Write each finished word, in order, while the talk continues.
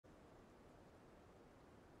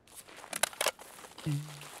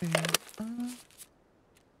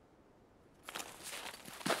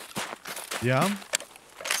Yeah.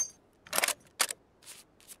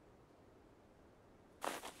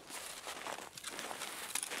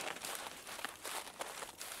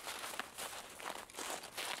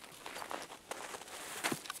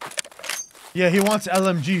 Yeah, he wants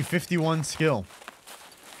LMG 51 skill.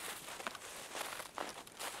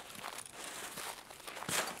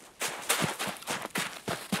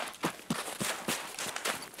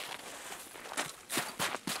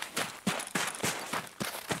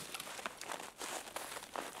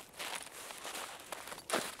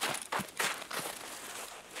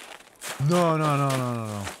 No.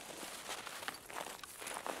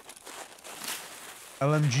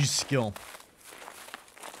 LMG skill.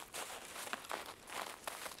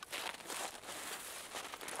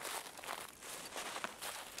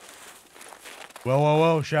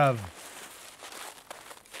 Whoa, Shav.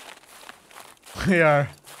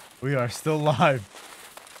 We are still live.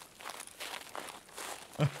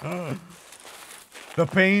 The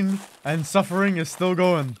pain and suffering is still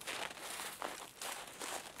going.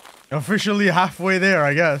 Officially halfway there,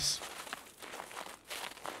 I guess.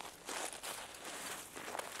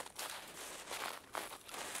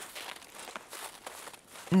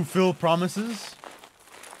 Fulfill promises?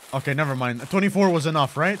 Okay, never mind. 24 was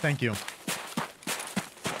enough, right? Thank you.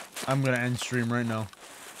 I'm gonna end stream right now.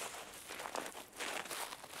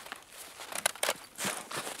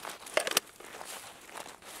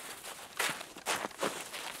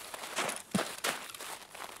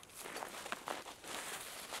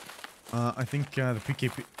 I think the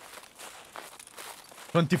PKP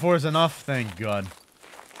 24 is enough. Thank God.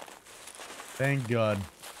 Thank God.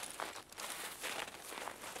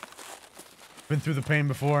 Been through the pain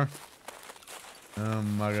before. Oh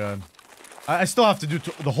my God. I still have to do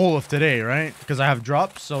the whole of today, right? Because I have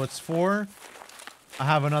drops, so it's 4. I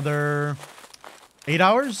have another 8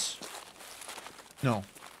 hours? No.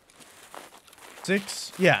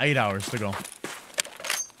 6? Yeah, 8 hours to go.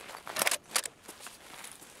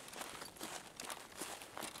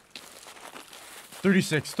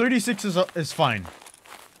 $36 is fine.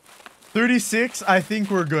 36, I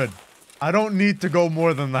think we're good. I don't need to go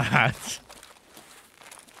more than that.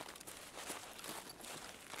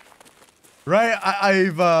 Right?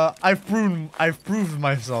 I've proved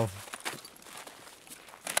myself.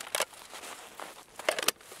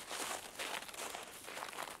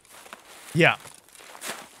 Yeah.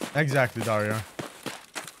 Exactly, Dario.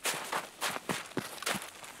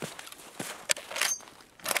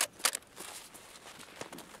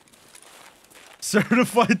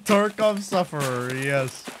 Certified Tarkov sufferer,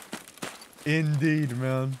 yes. Indeed,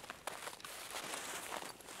 man.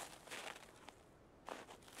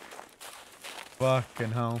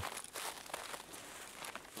 Fucking hell.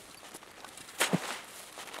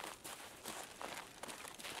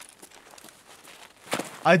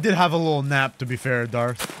 I did have a little nap, to be fair,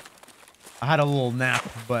 Darth. I had a little nap,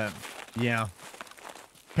 but yeah.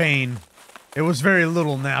 Pain. It was very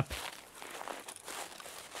little nap.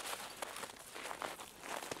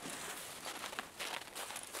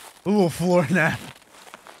 A little floor nap.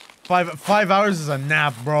 5 hours is a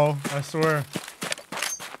nap, bro. I swear.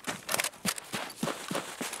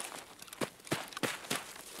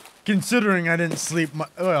 Considering I didn't sleep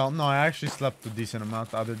well, no, I actually slept a decent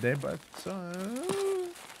amount the other day, but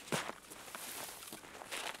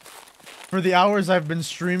for the hours I've been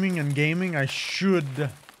streaming and gaming, I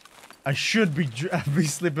should be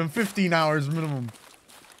sleeping 15 hours minimum.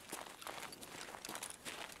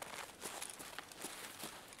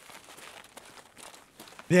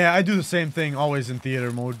 Yeah, I do the same thing always in theater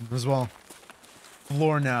mode as well.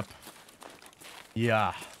 Floor nap.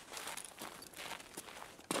 Yeah.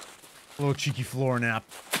 A little cheeky floor nap.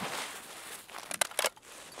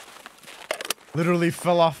 Literally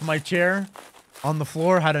fell off my chair on the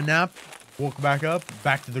floor, had a nap, woke back up,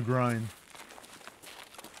 back to the grind.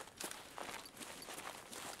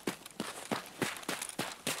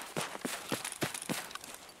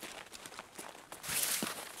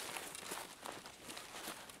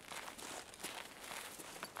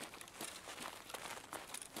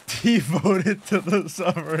 Devoted to the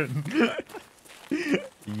sovereign.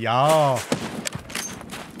 Yeah.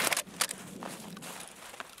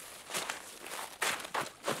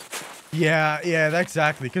 Yeah,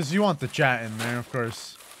 exactly. Because you want the chat in there, of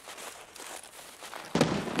course.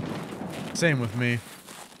 Same with me.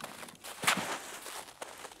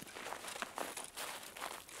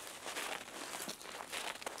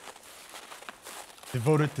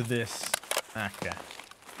 Devoted to this. Okay.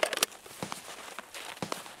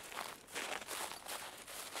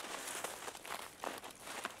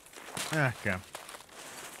 Okay.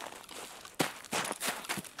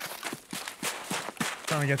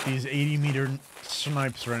 Trying to get these 80-meter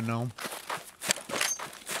snipes right now.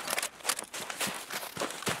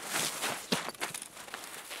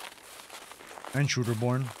 And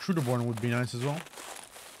Shooterborn. Shooterborn would be nice as well.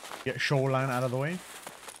 Get Shoreline out of the way.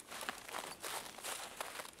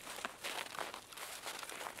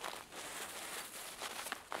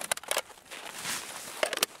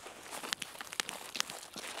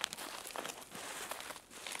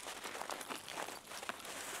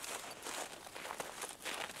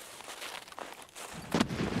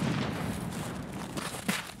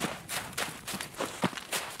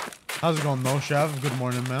 How's it going, No Chef? Good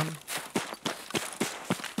morning, man.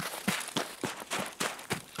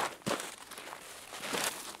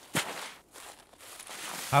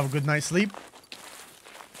 Have a good night's sleep.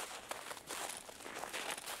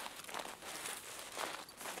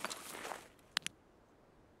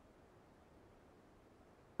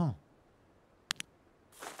 Oh.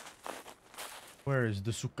 Where is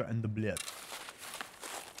the suka and the bled?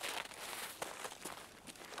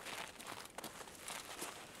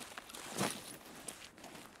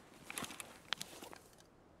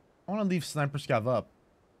 I want to leave Sniper Scav up.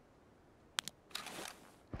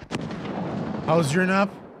 How was your nap?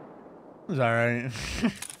 It was alright.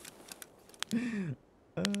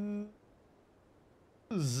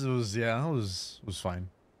 It was fine.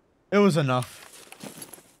 It was enough.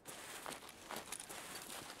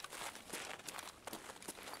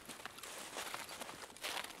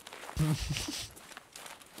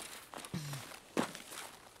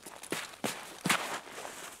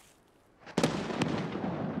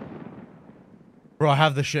 Bro, I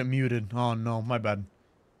have the shit muted. Oh no, my bad.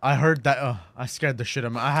 I heard that. I scared the shit out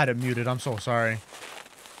of me. I had it muted. I'm so sorry.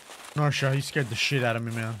 Norsha, you scared the shit out of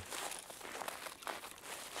me, man.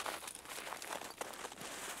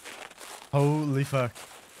 Holy fuck.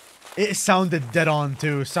 It sounded dead on,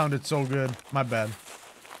 too. It sounded so good. My bad.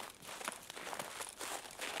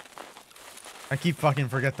 I keep fucking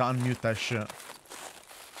forget to unmute that shit.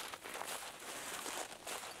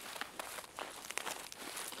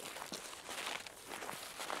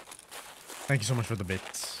 Thank you so much for the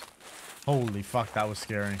bits. Holy fuck, that was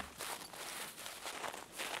scary.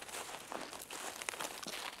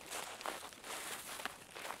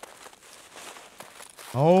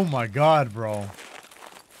 Oh my god, bro.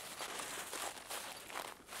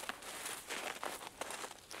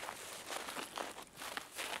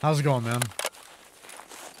 How's it going, man?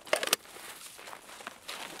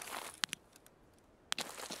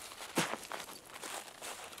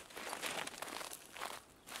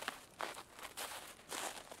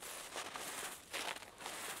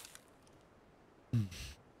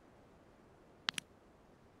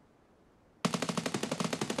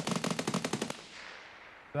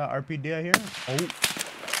 That RPD I hear? Oh.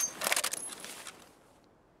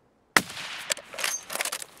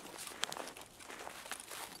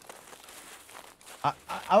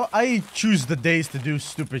 I choose the days to do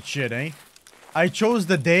stupid shit, eh? I chose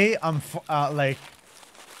the day I'm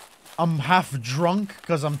half drunk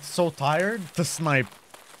because I'm so tired to snipe.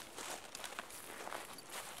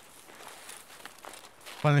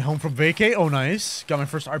 Finally home from vacay. Oh, nice. Got my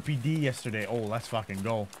first RPD yesterday. Oh, let's fucking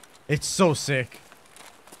go. It's so sick.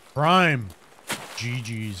 Prime.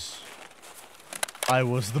 GG's. I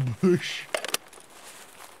was the bush.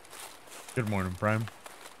 Good morning, Prime.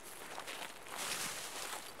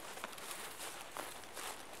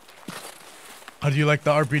 How do you like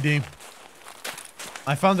the RPD?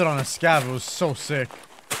 I found it on a scav. It was so sick.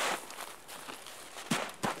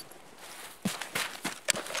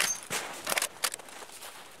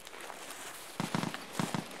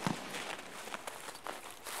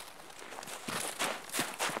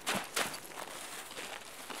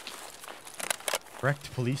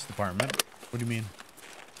 Wrecked police department? What do you mean?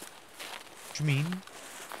 What do you mean?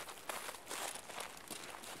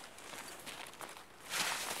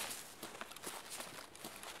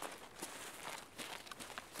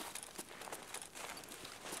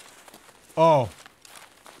 Oh.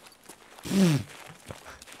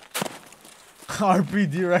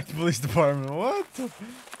 RP wrecked police department. What?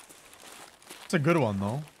 It's a good one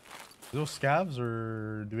though. Are those scavs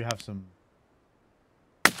or do we have some?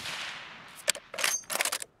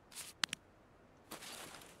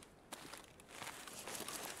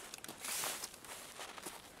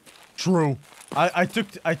 True. I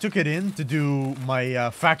took it in to do my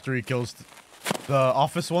factory kills, the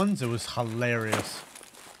office ones. It was hilarious.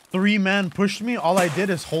 3-man pushed me. All I did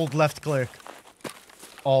is hold left click.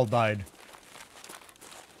 All died.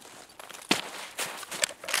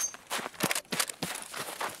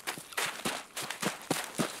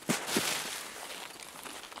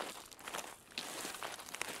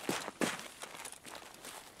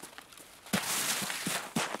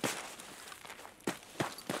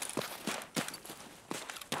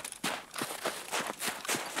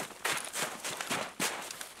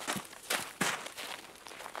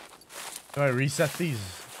 Do I reset these?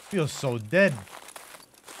 Feels so dead.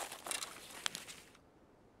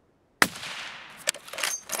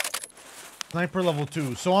 Sniper level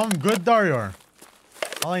 2. So I'm good, Dario.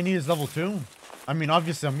 All I need is level 2. I mean,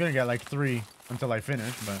 obviously, I'm gonna get like 3 until I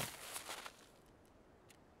finish, but...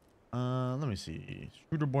 let me see.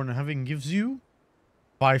 Shooter-born having gives you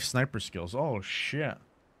 5 sniper skills. Oh, shit.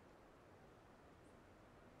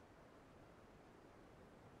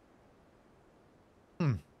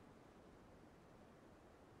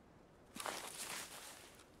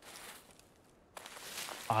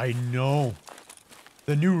 I know.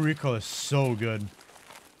 The new recoil is so good.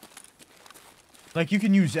 Like, you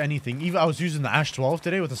can use anything. Even I was using the Ash 12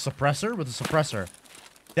 today with a suppressor.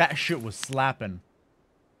 That shit was slapping.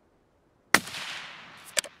 Am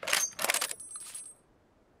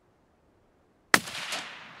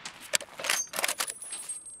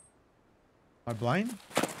I blind?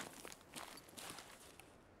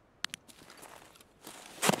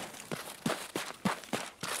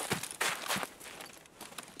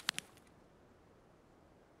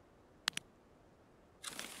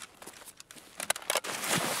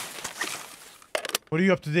 What are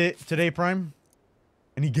you up to today, Prime?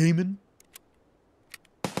 Any gaming?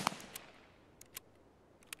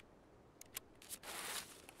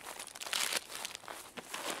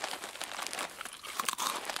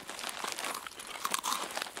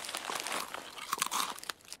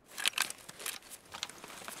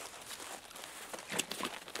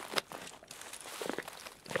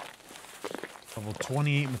 Level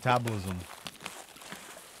 28 metabolism.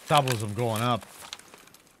 Metabolism going up.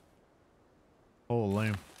 Oh,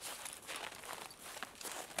 lame.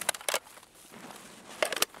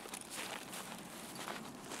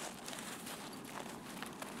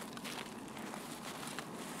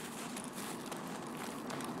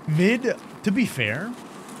 Mid, to be fair,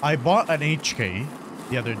 I bought an HK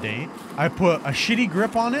the other day. I put a shitty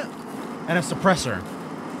grip on it and a suppressor.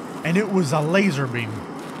 And it was a laser beam.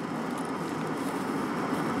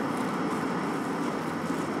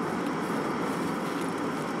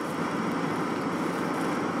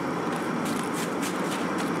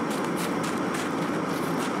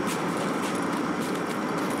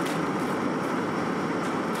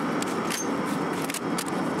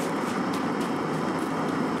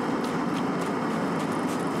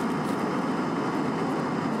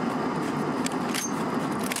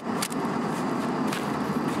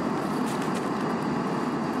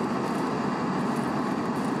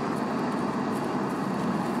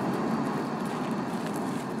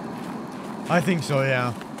 I think so,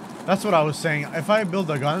 yeah. That's what I was saying. If I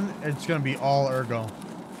build a gun, it's gonna be all ergo.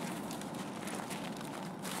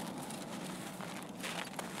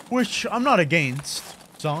 Which I'm not against,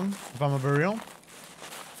 song, if I'm a be real.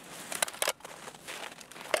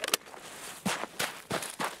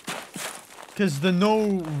 Because the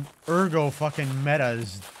no ergo fucking meta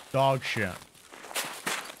is dog shit.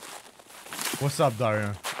 What's up,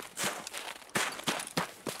 Dario?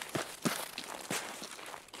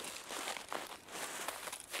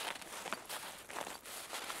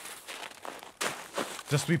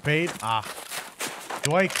 Just be paid? Ah.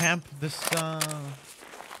 Do I camp this,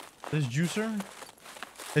 this juicer?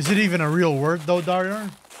 Is it even a real word, though, Dario?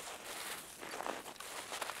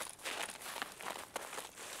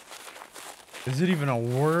 Is it even a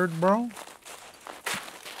word, bro?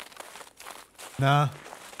 Nah.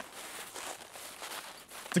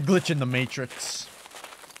 It's a glitch in the Matrix.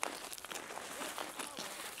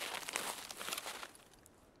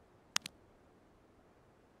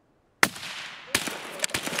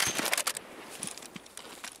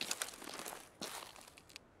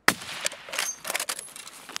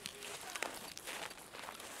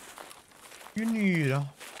 You need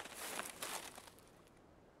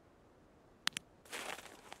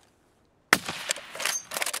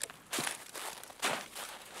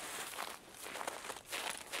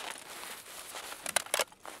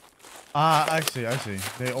I see, I see.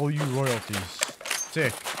 They owe you royalties.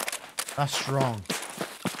 Sick. That's strong.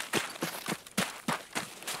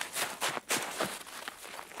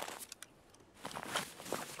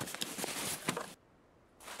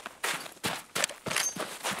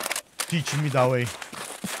 Teach me that way.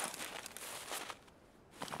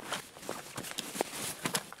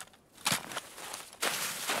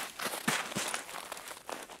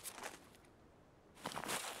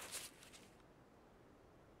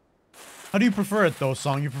 How do you prefer it though,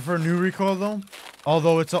 Song? You prefer new recoil though?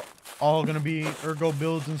 Although it's all gonna be ergo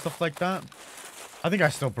builds and stuff like that. I think I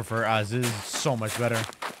still prefer as is. So much better.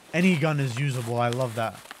 Any gun is usable. I love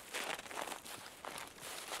that.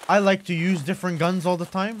 I like to use different guns all the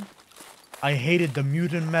time. I hated the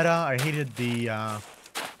mutant meta. I hated the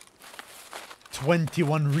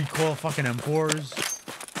 21 recoil fucking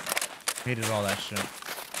M4s. Hated all that shit.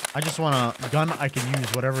 I just want a gun I can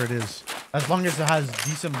use, whatever it is. As long as it has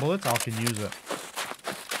decent bullets, I can use it.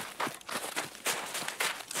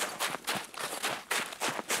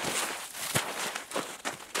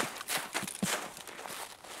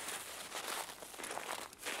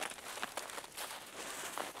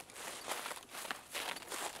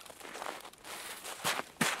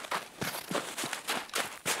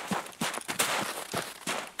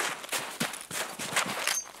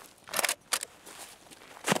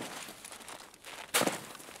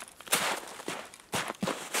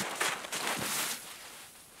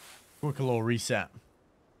 Quick little reset.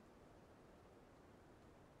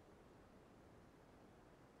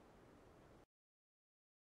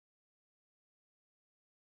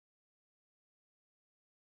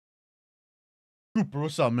 Cooper,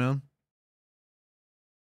 what's up, man?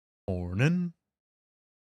 Morning.